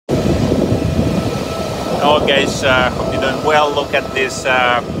Oh guys, hope you're doing well. Look at this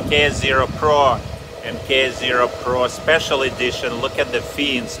KS0 Pro and KS0 Pro Special Edition. Look at the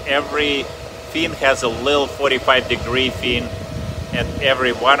fins. Every fin has a little 45-degree fin, and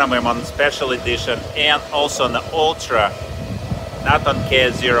every one of them on Special Edition and also on the Ultra. Not on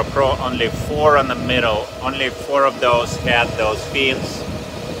KS0 Pro, only 4 on the middle. Only 4 of those had those fins.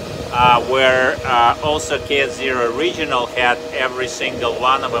 Where also KS0 Original had every single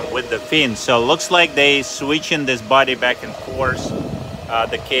one of them with the fins. So it looks like they switching this body back and forth,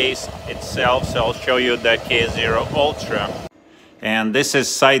 the case itself. So I'll show you the KS0 Ultra. And this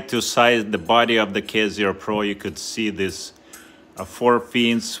is side to side, the body of the KS0 Pro. You could see this 4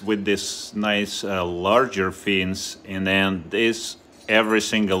 fins with this nice larger fins, and then this, every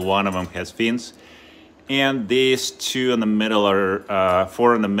single one of them has fins. And these 2 in the middle are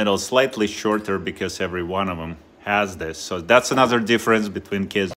 4 in the middle, slightly shorter because every one of them has this. So that's another difference between KS0